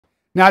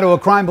Now to a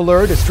crime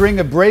alert, a string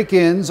of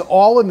break-ins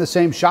all in the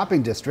same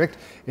shopping district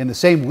in the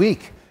same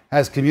week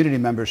has community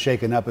members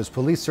shaken up as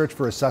police search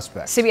for a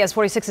suspect. CBS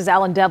 46's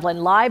Alan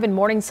Devlin live in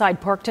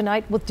Morningside Park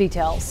tonight with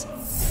details.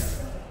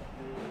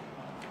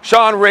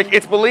 Sean, Rick,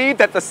 it's believed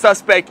that the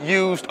suspect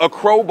used a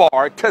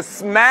crowbar to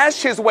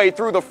smash his way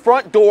through the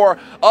front door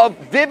of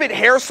Vivid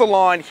Hair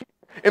Salon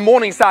in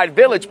Morningside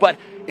Village, but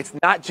it's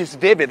not just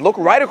Vivid. Look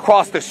right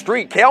across the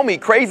street. Call Me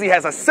Crazy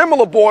has a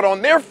similar board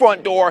on their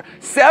front door.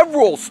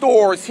 Several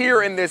stores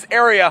here in this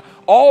area,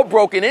 all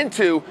broken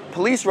into.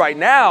 Police right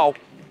now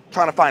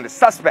trying to find a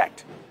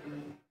suspect.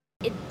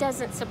 It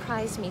doesn't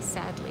surprise me,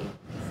 sadly.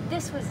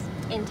 This was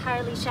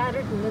entirely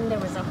shattered, and then there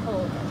was a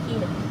hole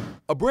here.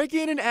 A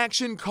break-in in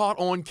action caught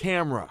on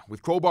camera.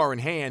 With crowbar in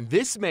hand,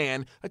 this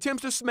man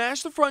attempts to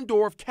smash the front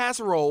door of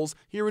Casseroles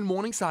here in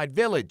Morningside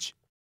Village.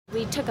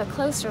 We took a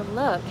closer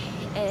look,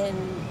 and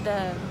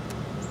the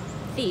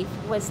thief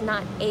was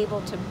not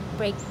able to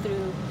break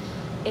through.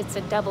 It's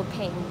a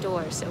double-pane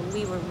door, so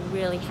we were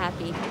really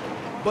happy.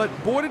 But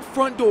boarded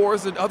front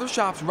doors at other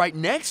shops right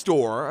next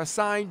door are a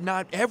sign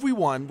not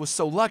everyone was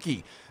so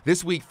lucky.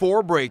 This week,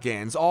 4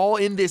 break-ins, all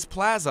in this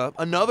plaza,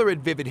 another at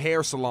Vivid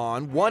Hair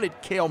Salon, one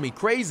at Call Me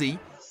Crazy,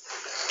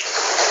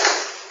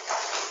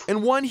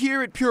 and one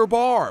here at Pure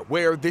Barre,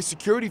 where this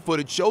security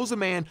footage shows a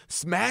man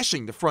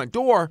smashing the front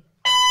door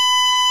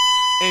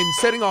and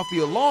setting off the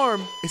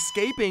alarm,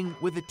 escaping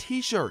with a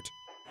T-shirt.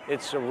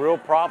 It's a real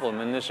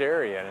problem in this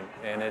area,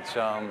 and it's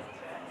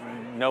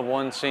no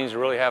one seems to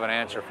really have an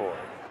answer for it.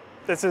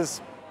 This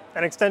is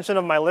an extension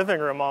of my living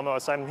room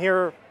almost.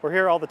 We're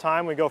here all the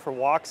time. We go for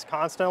walks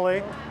constantly.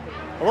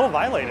 A little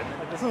violated.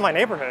 This is my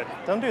neighborhood.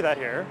 Don't do that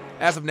here.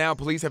 As of now,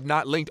 police have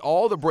not linked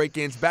all the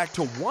break-ins back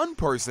to one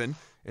person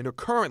and are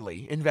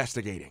currently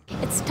investigating.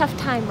 It's a tough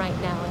time right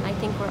now, and I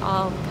think we're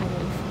all kind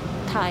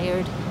of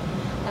tired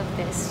of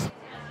this.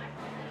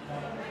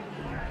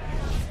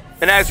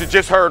 And as you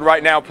just heard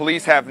right now,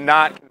 police have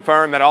not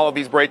confirmed that all of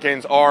these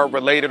break-ins are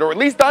related or at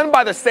least done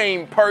by the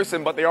same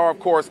person, but they are, of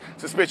course,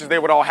 suspicious they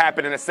would all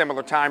happen in a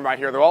similar time right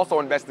here. They're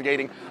also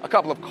investigating a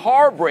couple of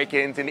car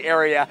break-ins in the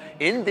area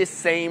in this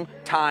same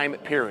time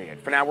period.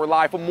 For now, we're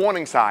live from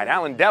Morningside.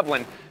 Alan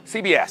Devlin,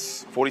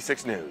 CBS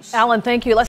 46 News. Alan, thank you.